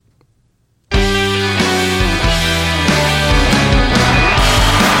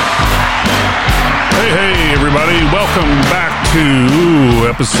welcome back to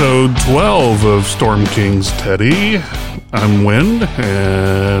episode 12 of Storm King's Teddy. I'm Wind,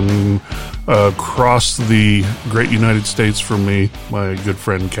 and across the great United States from me, my good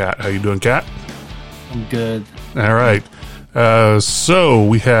friend Kat. How you doing, Kat? I'm good. All right. So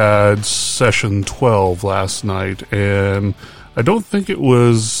we had session 12 last night, and I don't think it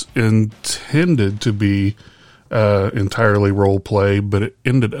was intended to be entirely role play, but it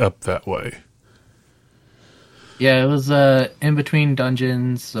ended up that way. Yeah, it was in between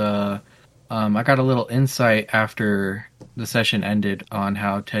dungeons. I got a little insight after the session ended on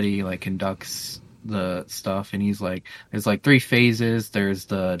how Teddy conducts the stuff, and he's like, there's three phases. There's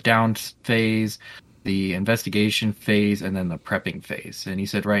the down phase, the investigation phase, and then the prepping phase. And he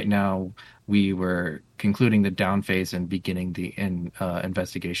said right now we were concluding the down phase and beginning the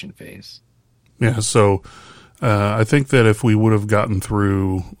investigation phase. Yeah, so I think that if we would have gotten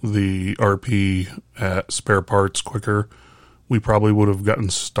through the RP at spare parts quicker, we probably would have gotten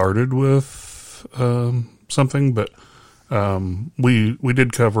started with something, but we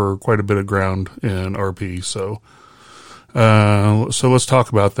did cover quite a bit of ground in RP, so let's talk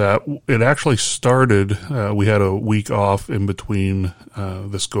about that. It actually started, we had a week off in between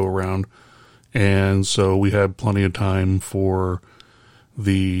this go-around, and so we had plenty of time for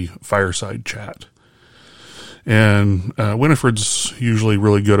the fireside chat. And Winifred's usually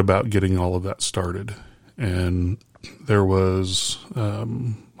really good about getting all of that started. And there was a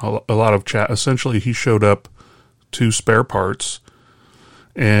lot of chat. Essentially, he showed up to spare parts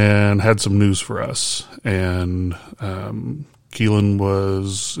and had some news for us. And Keelan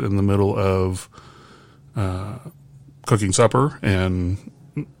was in the middle of cooking supper. And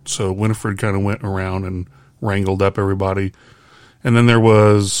so Winifred kind of went around and wrangled up everybody. And then there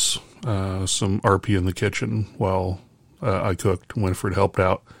was some RP in the kitchen while I cooked. Winifred helped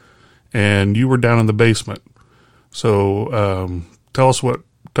out, and you were down in the basement. So tell us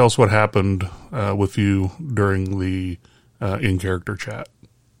what happened with you during the in-character chat.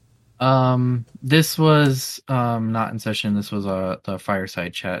 This was not in session. This was the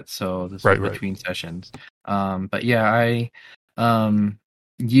fireside chat. So this was between sessions. But yeah,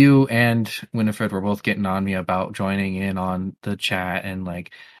 you and Winifred were both getting on me about joining in on the chat and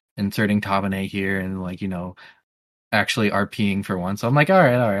inserting Tabane here and actually RPing for once. So I'm like, all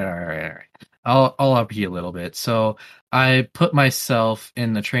right. I'll RP a little bit. So I put myself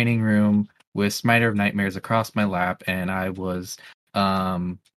in the training room with Smiter of Nightmares across my lap, and I was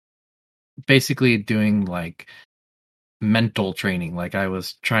basically doing mental training. I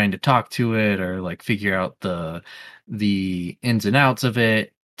was trying to talk to it or figure out the ins and outs of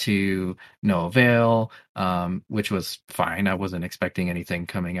it to no avail, which was fine. I wasn't expecting anything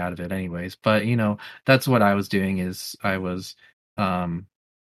coming out of it anyways, but that's what I was doing. Is I was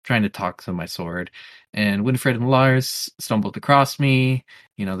trying to talk to my sword, and Winifred and Lars stumbled across me.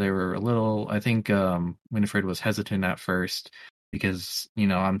 They were a little, I think Winifred was hesitant at first because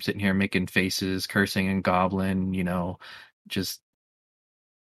I'm sitting here making faces, cursing in Goblin, just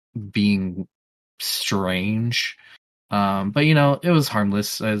being strange. But it was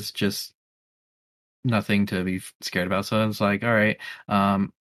harmless, as just nothing to be scared about. So I was like, all right,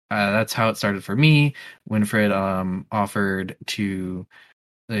 that's how it started for me. Winifred offered to.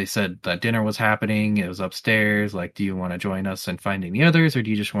 They said that dinner was happening. It was upstairs. Do you want to join us in finding the others, or do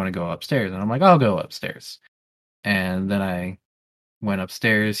you just want to go upstairs? And I'm like, I'll go upstairs. And then I went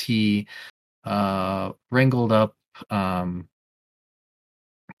upstairs. He wrangled up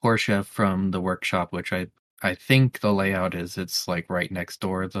Portia from the workshop, which I think the layout is it's right next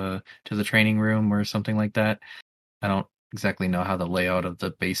door to the training room or something like that. I don't exactly know how the layout of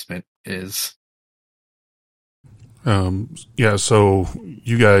the basement is. Yeah, so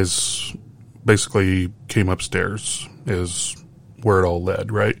you guys basically came upstairs is where it all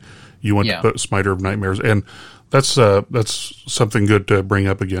led, right? You went to put Smiter of Nightmares, and that's something good to bring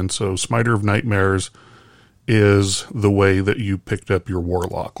up again. So Smiter of Nightmares is the way that you picked up your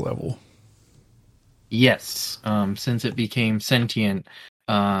Warlock level. Yes, since it became sentient,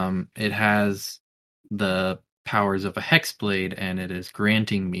 it has the powers of a Hexblade, and it is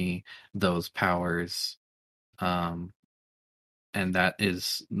granting me those powers. And that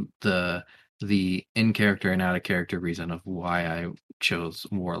is the in-character and out-of-character reason of why I chose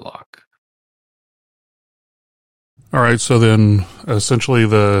Warlock. All right, so then essentially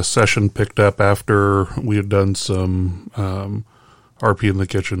the session picked up after we had done some RP in the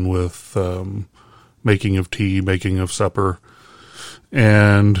kitchen with making of tea, making of supper,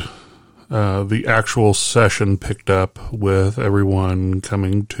 and the actual session picked up with everyone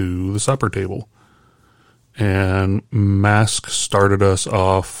coming to the supper table. And Mask started us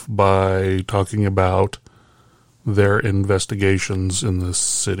off by talking about their investigations in this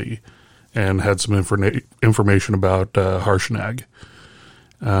city and had some information about Harshnag.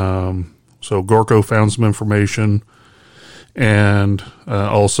 So Gorko found some information, and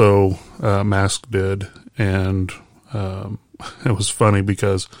also Mask did. And it was funny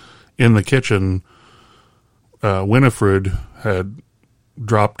because in the kitchen, Winifred had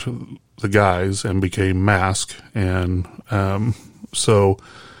dropped the guys and became Mask, and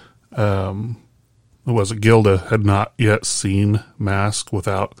Gilda had not yet seen Mask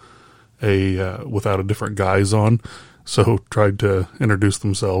without a different guise on, so tried to introduce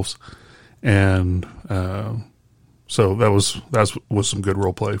themselves, and so that was some good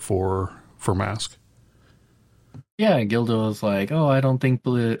role play for Mask. Yeah, Gilda was like, "Oh, I don't think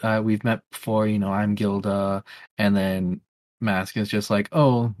we've met before. I'm Gilda," and then Mask is just like,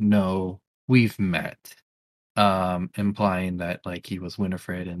 "Oh no, we've met," implying that like he was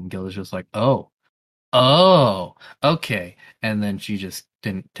Winifred, and Gilda's just like, "Oh, okay," and then she just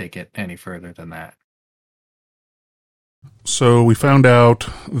didn't take it any further than that. So we found out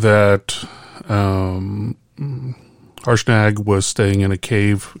that Harshnag was staying in a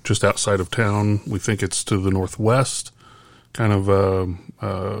cave just outside of town. We think it's to the northwest, kind of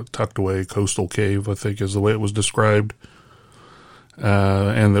a tucked away coastal cave, I think is the way it was described,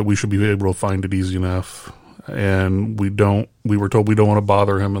 and that we should be able to find it easy enough. And we were told we don't want to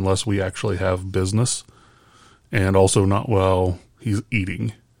bother him unless we actually have business, and also not while he's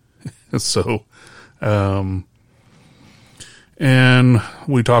eating. So, and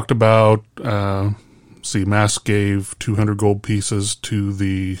we talked about, Mask gave 200 gold pieces to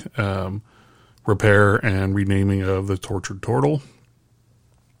the repair and renaming of the tortured turtle.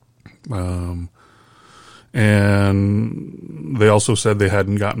 And they also said they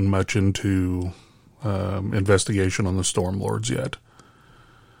hadn't gotten much into investigation on the Stormlords yet.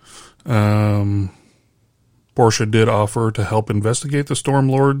 Portia did offer to help investigate the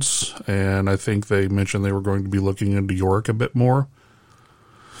Stormlords, and I think they mentioned they were going to be looking into Yorick a bit more.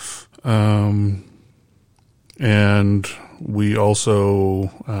 And we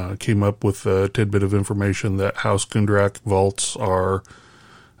also came up with a tidbit of information that House Kundrak vaults are,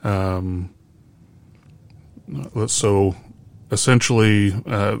 so essentially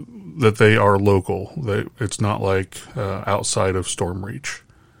that they are local. It's not like outside of Stormreach.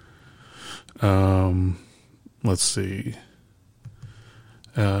 Let's see.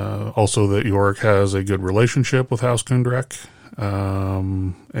 Also that Yorick has a good relationship with House Kundrak.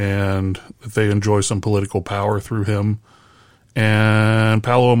 And they enjoy some political power through him. And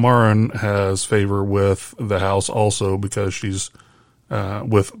Paolo Amaran has favor with the house also because she's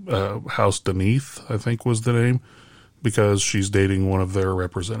with House Deneath, I think was the name, because she's dating one of their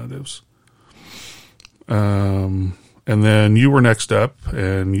representatives. And then you were next up,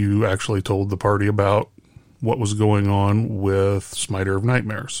 and you actually told the party about what was going on with Smiter of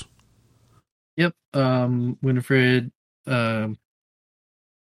Nightmares. Yep. Winifred said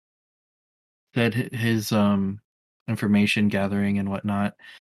his information gathering and whatnot,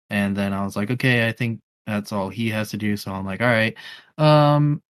 and then I was like, okay, I think that's all he has to do. So I'm like, all right,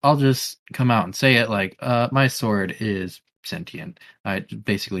 I'll just come out and say it. Like, my sword is sentient. I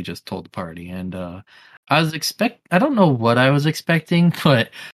basically just told the party, and I don't know what I was expecting,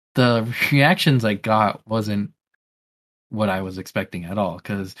 but the reactions I got wasn't what I was expecting at all,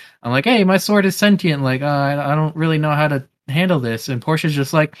 because I'm like, hey, my sword is sentient, like, I don't really know how to handle this, and Portia's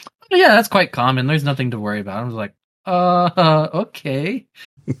just like, oh, yeah, that's quite common, there's nothing to worry about. I was like, okay.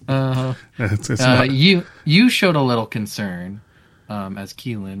 It's not... you showed a little concern as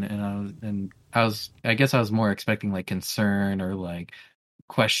Keelan, and I guess I was more expecting like concern or like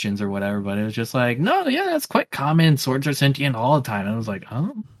questions or whatever, but it was just like, no, yeah, that's quite common, swords are sentient all the time. And I was like,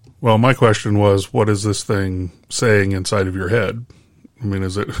 oh. Well, my question was, what is this thing saying inside of your head? I mean,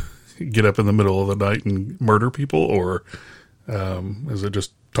 is it get up in the middle of the night and murder people, or is it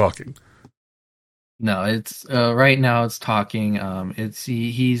just talking? No, it's right now it's talking. It's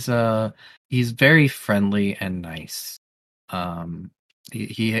he's very friendly and nice.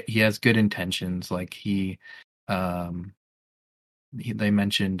 He has good intentions. Like they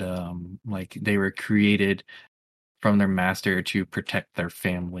mentioned like they were created from their master to protect their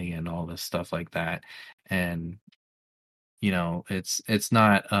family and all this stuff like that. And it's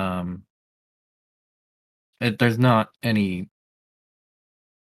not there's not any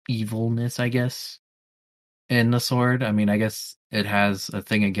evilness, I guess, in the sword. I mean, I guess it has a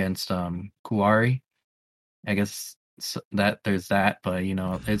thing against Kuari. I guess that there's that, but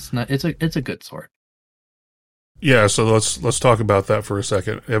it's not. It's a good sword. Yeah, so let's talk about that for a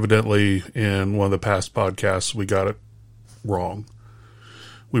second. Evidently, in one of the past podcasts, we got it wrong.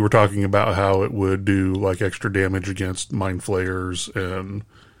 we were talking about how it would do like extra damage against mind flayers and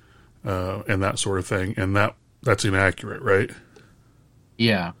that sort of thing, and that's inaccurate, right?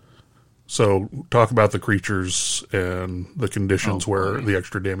 Yeah. So talk about the creatures and the conditions where the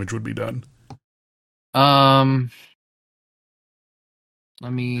extra damage would be done. Let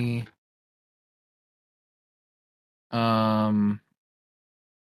me. Do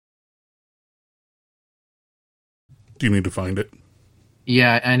you need to find it?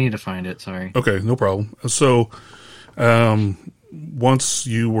 Yeah, I need to find it. Sorry. Okay, no problem. So, once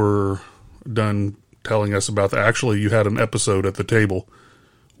you were done telling us about that, actually, you had an episode at the table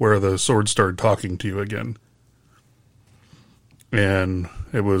where the sword started talking to you again, and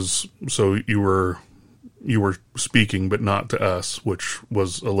it was so you were speaking, but not to us, which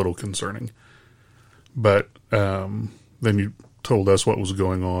was a little concerning. But then you told us what was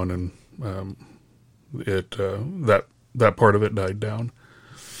going on, and that part of it died down.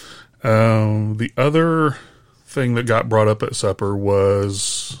 The other thing that got brought up at supper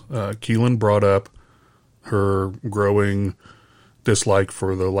was Keelan brought up her growing dislike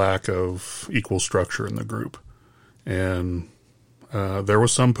for the lack of equal structure in the group, and there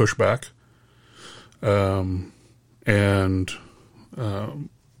was some pushback. And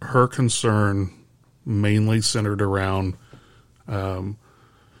her concern mainly centered around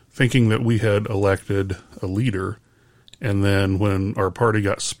thinking that we had elected a leader, and then when our party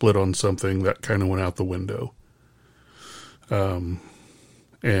got split on something, that kind of went out the window.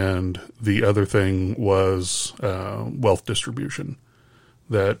 And the other thing was wealth distribution.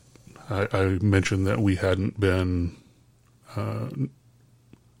 That I mentioned that we hadn't been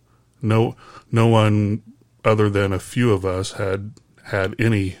no one other than a few of us had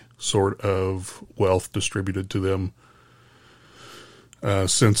any sort of wealth distributed to them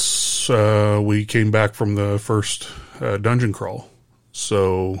since we came back from the first dungeon crawl.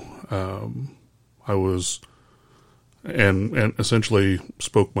 So I was and essentially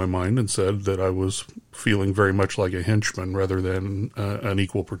spoke my mind and said that I was feeling very much like a henchman rather than an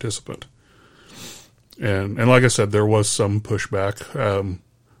equal participant. And like I said, there was some pushback.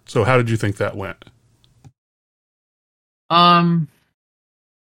 So how did you think that went?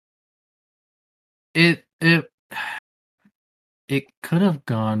 It could have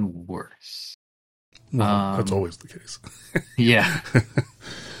gone worse. Well, that's always the case. Yeah.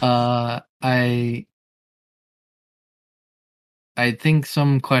 I think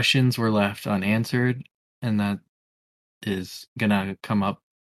some questions were left unanswered, and that is gonna come up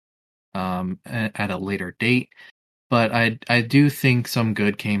at a later date. But I do think some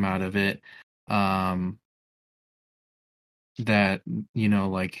good came out of it. That you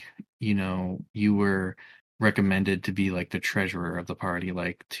were recommended to be like the treasurer of the party,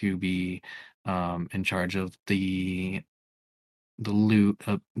 like to be in charge of the loot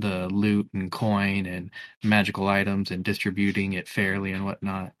and coin and magical items and distributing it fairly and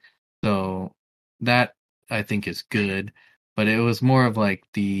whatnot. So that I think is good, but it was more of like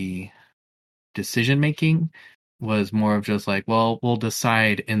the decision making was more of just like, well, we'll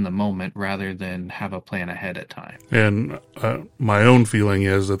decide in the moment rather than have a plan ahead of time. And my own feeling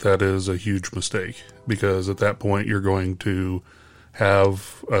is that is a huge mistake, because at that point you're going to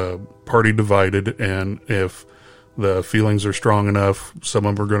have a party divided, and if the feelings are strong enough, some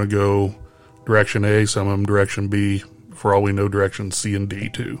of them are going to go direction A, some of them direction B, for all we know direction C and D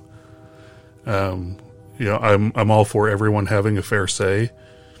too. I'm all for everyone having a fair say,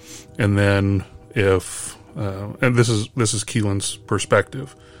 and then if and this is Keelan's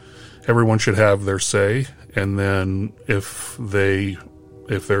perspective, everyone should have their say, and then if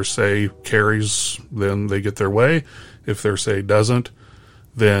their say carries, then they get their way. If their say doesn't,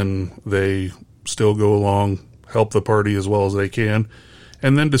 then they still go along, help the party as well as they can,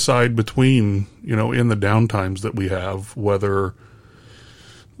 and then decide between, in the downtimes that we have, whether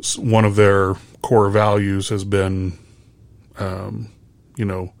one of their core values has been,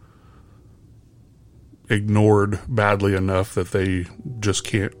 ignored badly enough that they just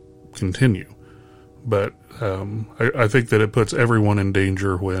can't continue. But I think that it puts everyone in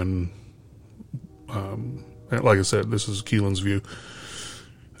danger when, like I said, this is Keelan's view.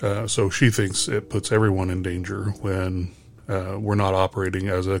 So she thinks it puts everyone in danger when we're not operating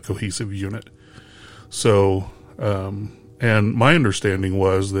as a cohesive unit. So, and my understanding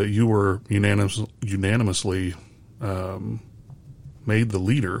was that you were unanimously made the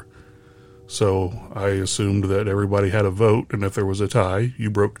leader. So I assumed that everybody had a vote, and if there was a tie, you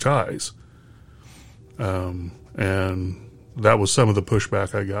broke ties. And that was some of the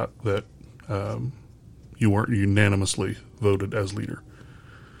pushback I got, that you weren't unanimously voted as leader.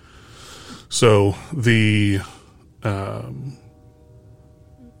 So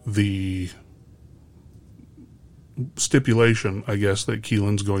the stipulation, I guess, that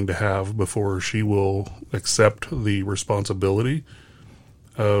Keelan's going to have before she will accept the responsibility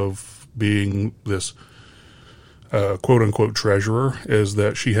of being this quote-unquote treasurer is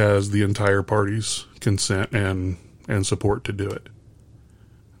that she has the entire party's consent and support to do it.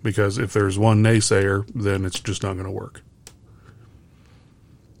 Because if there's one naysayer, then it's just not going to work.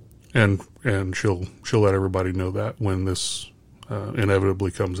 And she'll let everybody know that when this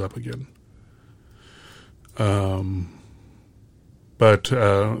inevitably comes up again. But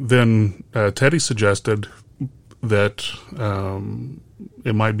then Teddy suggested that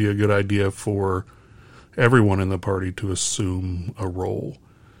it might be a good idea for everyone in the party to assume a role.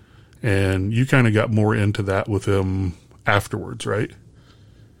 And you kind of got more into that with him afterwards, right?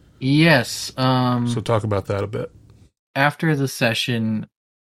 Yes. So talk about that a bit. After the session,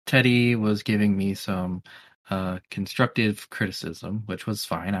 Teddy was giving me some constructive criticism, which was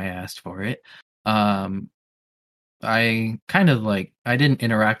fine. I asked for it. I kind of I didn't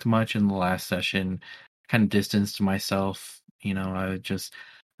interact much in the last session, kind of distanced myself. I just,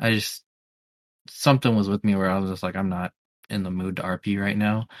 something was with me where I was just like, I'm not in the mood to RP right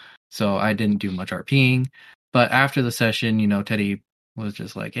now. So I didn't do much RPing. But after the session, Teddy was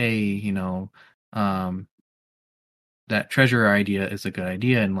just like, hey, that treasurer idea is a good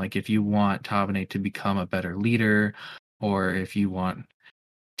idea. And if you want Tabane to become a better leader, or if you want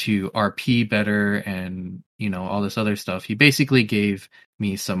to RP better and, all this other stuff, he basically gave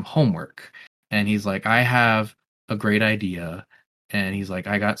me some homework. And he's like, I have a great idea. And he's like,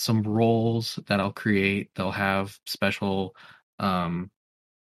 I got some roles that I'll create. They'll have special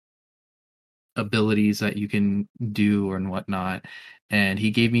abilities that you can do and whatnot. And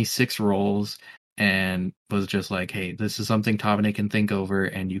he gave me 6 roles and was just like, hey, this is something Tabane can think over,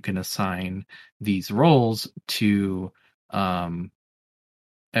 and you can assign these roles to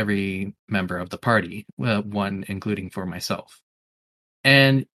every member of the party, one including for myself.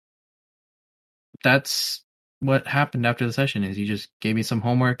 And that's what happened after the session. Is he just gave me some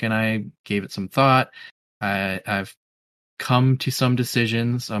homework and I gave it some thought. I've come to some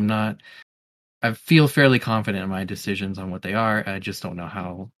decisions. I feel fairly confident in my decisions on what they are. I just don't know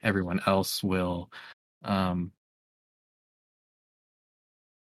how everyone else will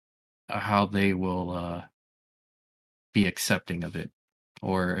how they will be accepting of it,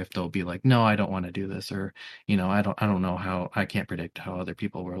 or if they'll be like, no, I don't want to do this, or I don't know how. I can't predict how other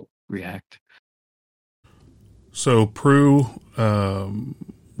people will react. So Prue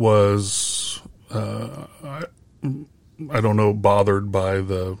was I don't know, bothered by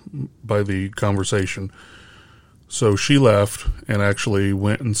the conversation. So she left and actually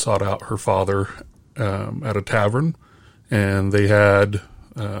went and sought out her father at a tavern, and they had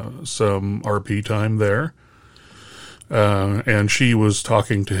some RP time there. And she was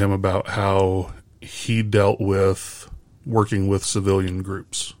talking to him about how he dealt with working with civilian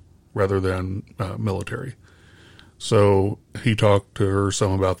groups rather than military. So he talked to her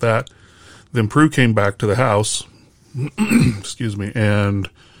some about that. Then Prue came back to the house, excuse me, and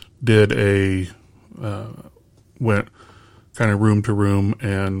did went kind of room to room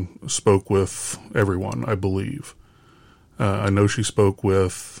and spoke with everyone, I believe. I know she spoke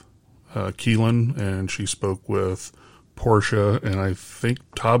with Keelan, and she spoke with Portia, and I think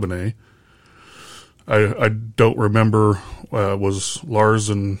Tabane. I don't remember, was Lars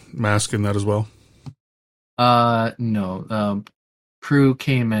and Mask in that as well? No. Prue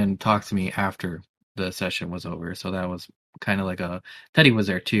came and talked to me after the session was over, so that was kind of Teddy was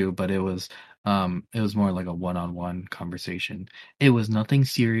there too, but it was more like a one-on-one conversation. It was nothing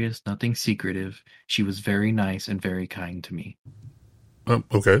serious, nothing secretive. She was very nice and very kind to me.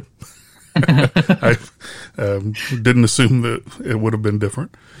 Okay. I didn't assume that it would have been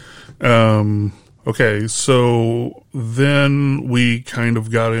different. Okay, so then we kind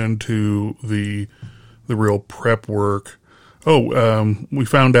of got into the real prep work. We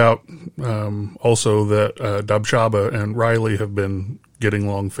found out also that Dabshaba and Riley have been getting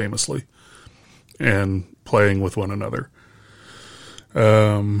along famously and playing with one another.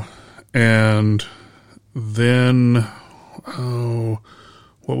 And then,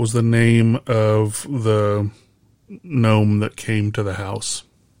 what was the name of the gnome that came to the house?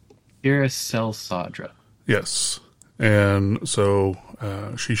 Iracel Sadra. Yes. And so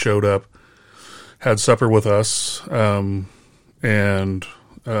she showed up, had supper with us, and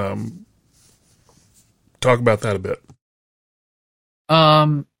talk about that a bit.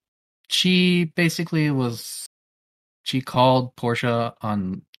 She basically she called Portia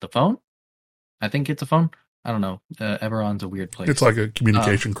on the phone. I think it's a phone. I don't know. Eberron's a weird place. It's like a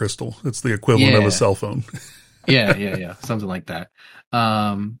communication crystal. It's the equivalent of a cell phone. yeah. Something like that.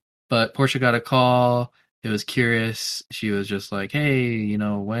 But Portia got a call. It was curious. She was just like, "Hey,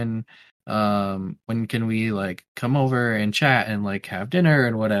 when can we like come over and chat and like have dinner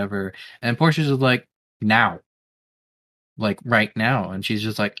and whatever?" And Portia's just like, "Now." Like right now. And she's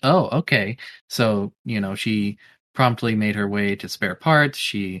just like, "Oh, okay." So, she promptly made her way to Spare Parts.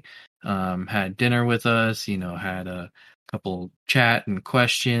 She had dinner with us, had a couple chat and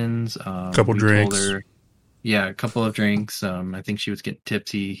questions. Couple We told drinks. her, yeah, a couple of drinks. I think she was getting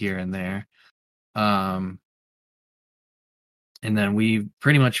tipsy here and there. Um, and then we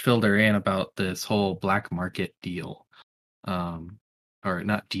pretty much filled her in about this whole black market deal. Or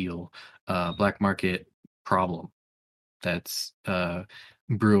not deal, black market problem that's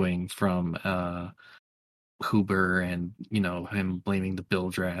brewing from Huber, and him blaming the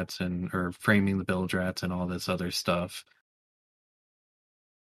Bildrats or framing the Bildrats and all this other stuff.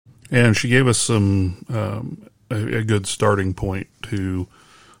 And she gave us some a good starting point to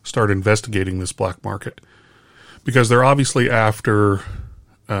start investigating this black market, because they're obviously after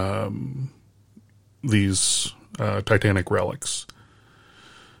these Titanic relics.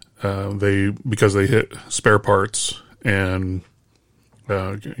 Because they hit Spare Parts and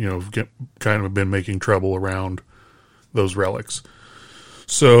kind of been making trouble around those relics.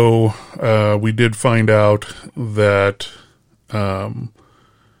 So we did find out that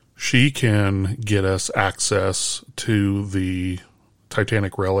she can get us access to the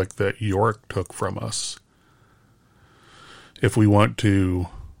Titanic relic that York took from us. If we want to,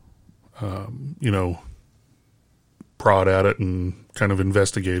 prod at it and kind of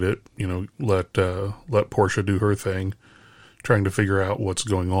investigate it, let Portia do her thing, trying to figure out what's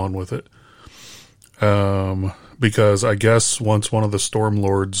going on with it. Because I guess once one of the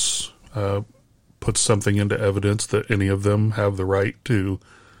Stormlords puts something into evidence, that any of them have the right to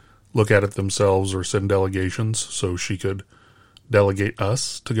look at it themselves or send delegations, so she could delegate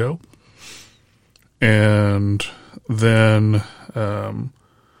us to go. And then,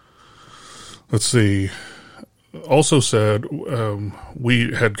 let's see, also said,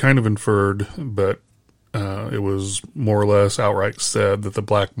 we had kind of inferred, but it was more or less outright said that the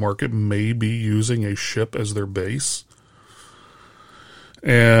black market may be using a ship as their base.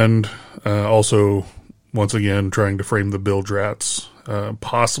 And also, once again, trying to frame the Bildrats,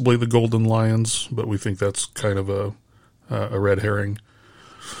 possibly the Golden Lions, but we think that's kind of a red herring.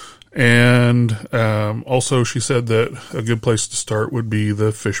 And also she said that a good place to start would be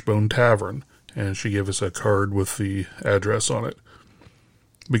the Fishbone Tavern. And she gave us a card with the address on it,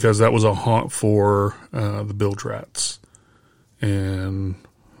 because that was a haunt for the Bildrats. And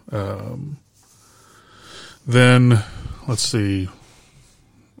then, let's see,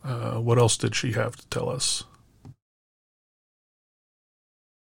 what else did she have to tell us?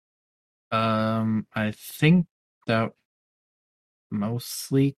 I think that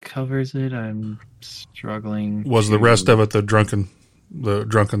mostly covers it. I'm struggling. Was the rest of it the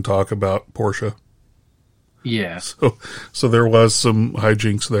drunken talk about Portia? Yeah. So there was some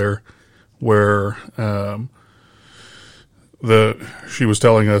hijinks there where she was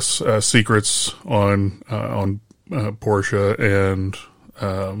telling us secrets on Portia, and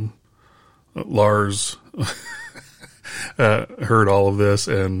Lars heard all of this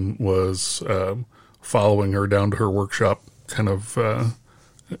and was following her down to her workshop, kind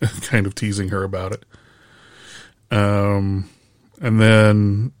of teasing her about it. And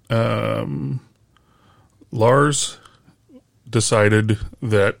then Lars decided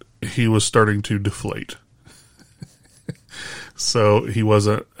that he was starting to deflate. So he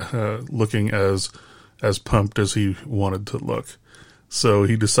wasn't looking as pumped as he wanted to look. So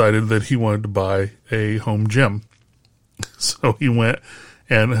he decided that he wanted to buy a home gym. So he went,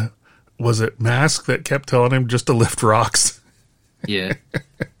 and was it Mask that kept telling him just to lift rocks? Yeah.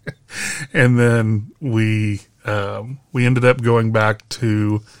 And then we ended up going back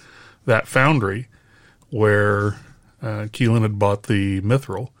to that foundry where Keelan had bought the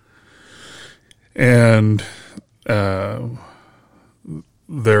Mithril. And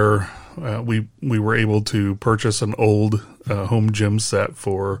there we were able to purchase an old home gym set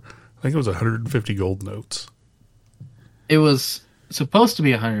for, I think it was 150 gold notes. It was supposed to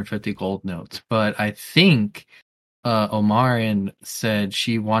be 150 gold notes, but I think Omarin said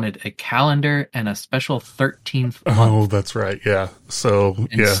she wanted a calendar and a special 13th month. Oh, that's right. Yeah. So,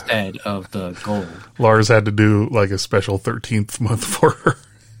 instead of the gold. Lars had to do like a special 13th month for her.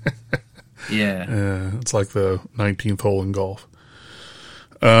 Yeah. It's like the 19th hole in golf.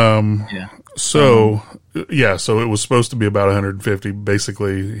 Yeah. So it was supposed to be about 150.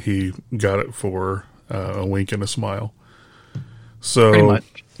 Basically, he got it for a wink and a smile. So, pretty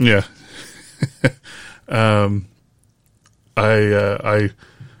much. Yeah. I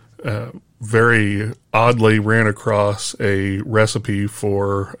very oddly ran across a recipe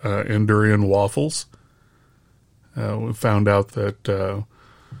for Endurian waffles. We found out that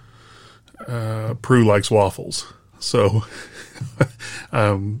Prue likes waffles. So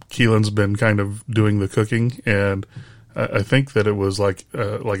Keelan's been kind of doing the cooking, and I think that it was like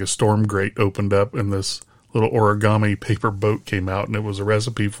a storm grate opened up and this little origami paper boat came out, and it was a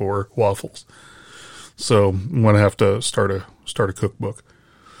recipe for waffles. So I'm going to have to start a cookbook.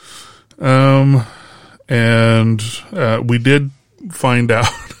 And we did find out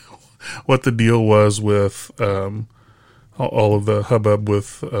what the deal was with all of the hubbub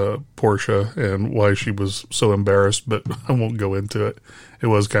with Portia and why she was so embarrassed, but I won't go into it. It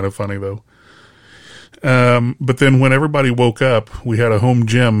was kind of funny, though. But then when everybody woke up, we had a home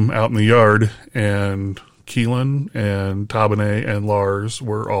gym out in the yard, and Keelan and Tabane and Lars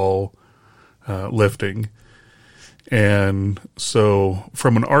were all lifting. And so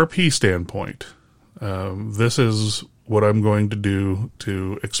from an RP standpoint, this is what I'm going to do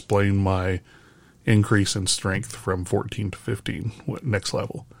to explain my increase in strength from 14 to 15, next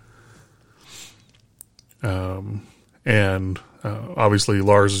level. And obviously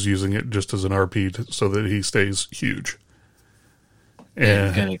Lars is using it just as an RP so that he stays huge.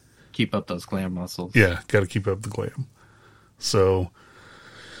 And gotta keep up those glam muscles. Yeah, got to keep up the glam. So,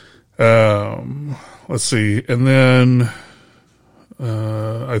 let's see. And then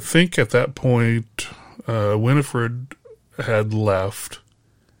I think at that point, Winifred had left.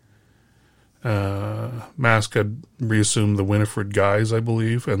 Mask had reassumed the Winifred guys, I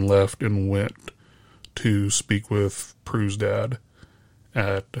believe, and left and went to speak with Prue's dad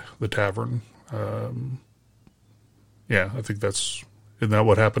at the tavern. Yeah, I think isn't that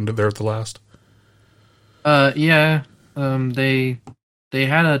what happened there at the last? Yeah. They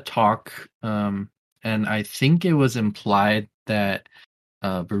had a talk, and I think it was implied that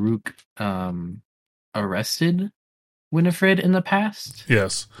Baruch arrested Winifred in the past.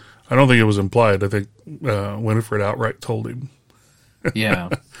 Yes. I don't think it was implied. I think Winifred outright told him. Yeah.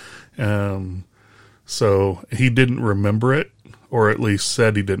 So he didn't remember it, or at least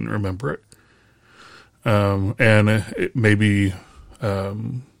said he didn't remember it. And maybe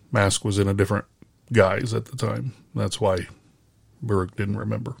Mask was in a different guise at the time. That's why Baruch didn't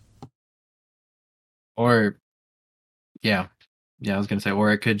remember. Or, yeah, I was going to say,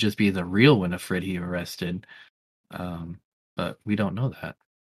 or it could just be the real Winifred he arrested. But we don't know that.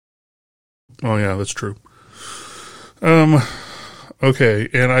 Oh, yeah, that's true. Okay,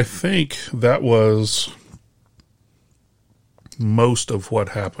 and I think that was most of what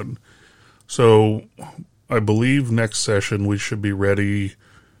happened. So I believe next session we should be ready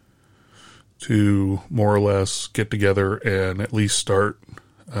to more or less get together and at least start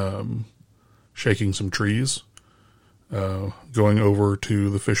shaking some trees, going over to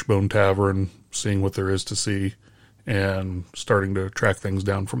the Fishbone Tavern, seeing what there is to see, and starting to track things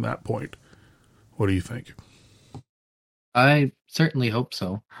down from that point. What do you think? I certainly hope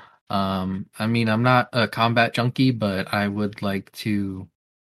so. I mean, I'm not a combat junkie, but I would like to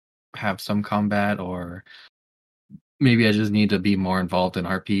have some combat, or maybe I just need to be more involved in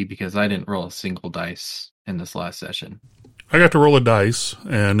RP because I didn't roll a single dice in this last session. I got to roll a dice,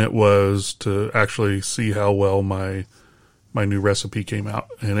 and it was to actually see how well my new recipe came out,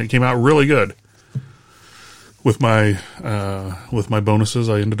 and it came out really good. With my bonuses,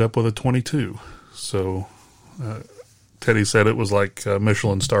 I ended up with a 22. So Teddy said it was like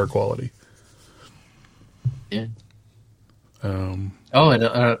Michelin star quality. Yeah. It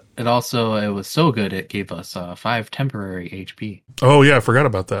was so good it gave us 5 temporary HP. Oh yeah, I forgot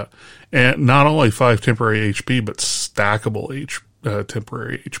about that. And not only 5 temporary HP, but stackable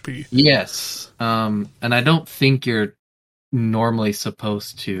temporary HP. Yes. And I don't think you're normally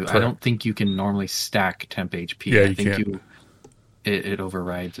supposed to. Correct. I don't think you can normally stack temp HP. Yeah, I think can't. It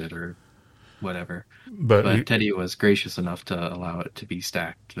overrides it or whatever. But Teddy was gracious enough to allow it to be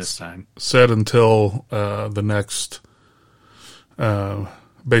stacked this time. Said until the next,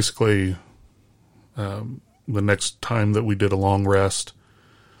 basically, the next time that we did a long rest,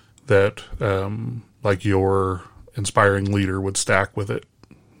 that like your inspiring leader would stack with it,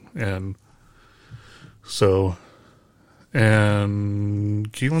 and so.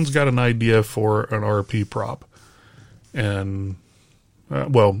 And Keelan's got an idea for an RP prop. And,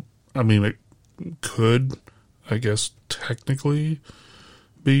 it could, I guess, technically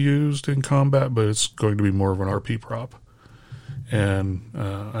be used in combat, but it's going to be more of an RP prop. And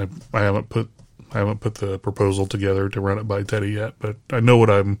I haven't put the proposal together to run it by Teddy yet, but I know what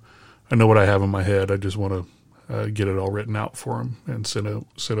I have in my head. I just want to get it all written out for him and sit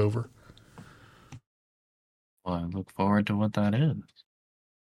over. Well, I look forward to what that is.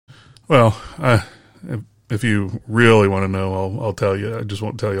 Well, if you really want to know, I'll tell you. I just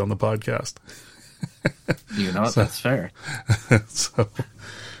won't tell you on the podcast. You know, that's fair. So,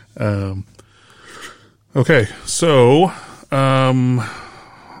 okay. So,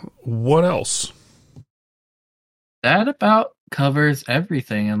 what else? That about covers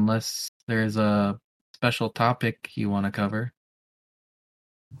everything, unless there's a special topic you want to cover.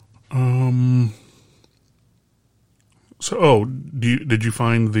 So, did you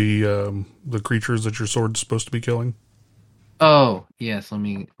find the creatures that your sword's supposed to be killing? Oh, yes. Let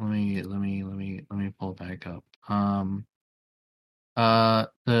me pull back up.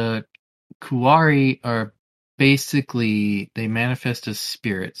 The Kuari are basically, they manifest as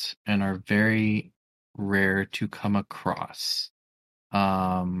spirits and are very rare to come across.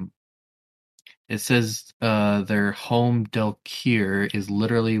 It says their home Delkir is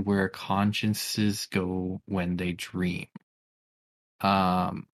literally where consciences go when they dream.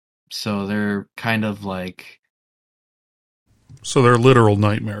 So they're kind of like, So they're literal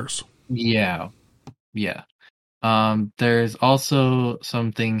nightmares. yeah. There's also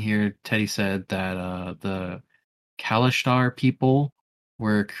something here. Teddy said that the Kalishtar people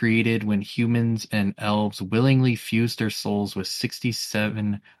were created when humans and elves willingly fused their souls with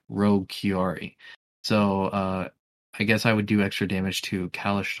 67 rogue Kiari. So I guess I would do extra damage to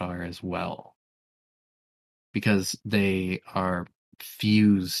Kalishtar as well, because they are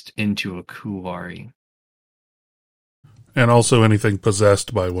fused into a Kuari. And also anything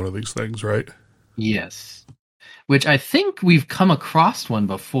possessed by one of these things, right? Yes. Which I think we've come across one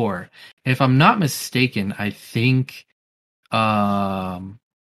before. If I'm not mistaken, I think in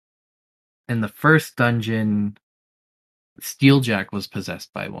the first dungeon, Steeljack was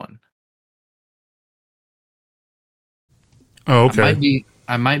possessed by one. Oh, okay.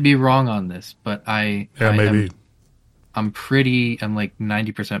 I might be wrong on this, but Maybe. I'm like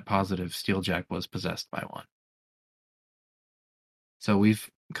 90% positive Steeljack was possessed by one. So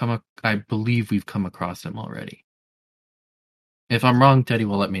I believe we've come across him already. If I'm wrong, Teddy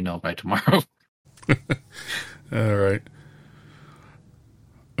will let me know by tomorrow. All right.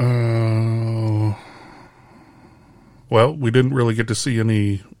 Well, we didn't really get to see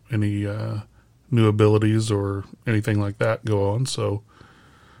any new abilities or anything like that go on, so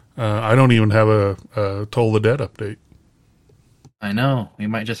I don't even have a Toll the Dead update. I know. We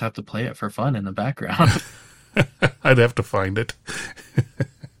might just have to play it for fun in the background. I'd have to find it.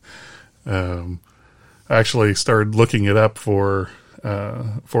 I actually started looking it up for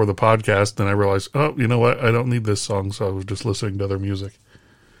the podcast, and I realized, oh, you know what? I don't need this song, so I was just listening to other music.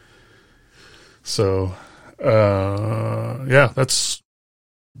 So, yeah, that's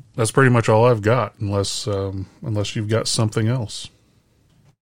pretty much all I've got, unless you've got something else.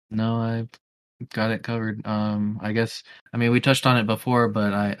 No, I've got it covered. I guess, I mean, we touched on it before,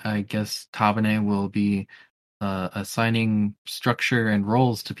 but I guess Tabane will be assigning structure and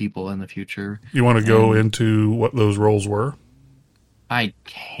roles to people in the future. You want to go into what those roles were? I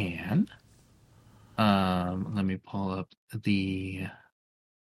can. Let me pull up the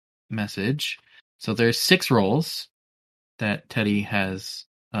message. So there's 6 roles that Teddy has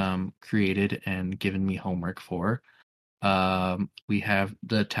created and given me homework for. We have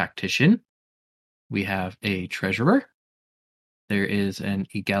the tactician. We have a treasurer. There is an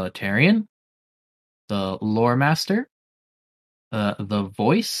egalitarian, the lore master, the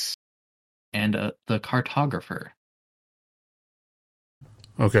voice, and the cartographer.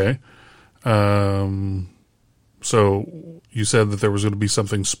 Okay. So you said that there was going to be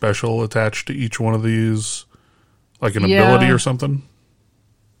something special attached to each one of these, like an ability or something?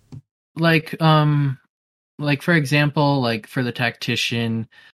 Like for example, like for the tactician,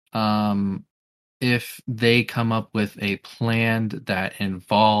 if they come up with a plan that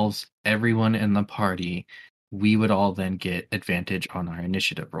involves everyone in the party, we would all then get advantage on our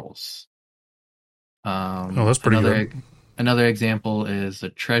initiative rolls. That's pretty good. Another example is the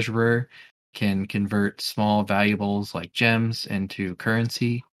treasurer can convert small valuables like gems into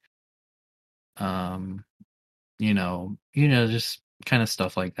currency. Just kind of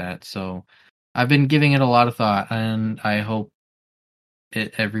stuff like that. So I've been giving it a lot of thought, and I hope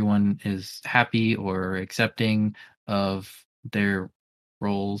everyone is happy or accepting of their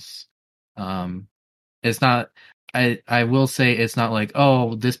roles. It's not. I will say it's not like,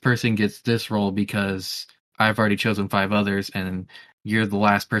 oh, this person gets this role because I've already chosen 5 others and you're the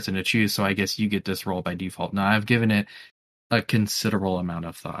last person to choose, so I guess you get this role by default. No, I've given it a considerable amount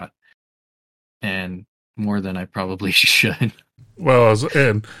of thought, and more than I probably should. Well,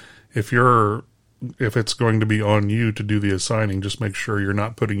 and if it's going to be on you to do the assigning, just make sure you're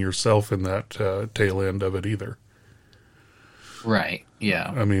not putting yourself in that tail end of it either. Right.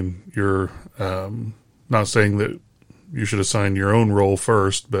 Yeah. I mean, you're not saying that you should assign your own role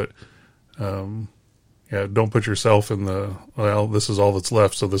first, but yeah, don't put yourself in the, well, this is all that's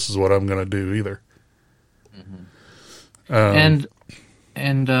left, so this is what I'm going to do either. Mm-hmm.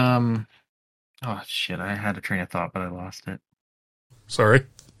 Oh shit! I had a train of thought, but I lost it. Sorry.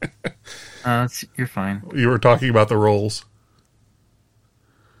 You're fine. You were talking about the roles.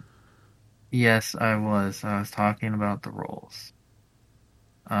 Yes, I was. I was talking about the roles.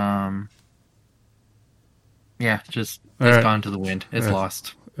 Yeah, just it's right. gone to the wind. It's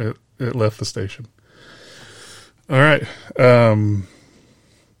lost. It left the station. All right.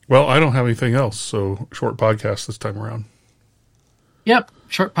 Well, I don't have anything else, so short podcast this time around. Yep,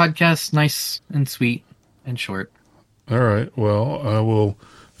 short podcast, nice and sweet and short. All right. Well, I will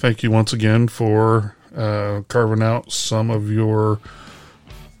thank you once again for carving out some of your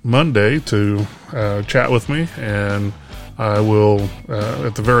Monday to chat with me, and I will,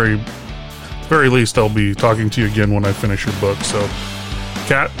 at the very least, I'll be talking to you again when I finish your book. So,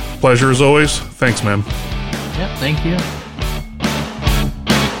 Kat, pleasure as always. Thanks, man. Yep, thank you.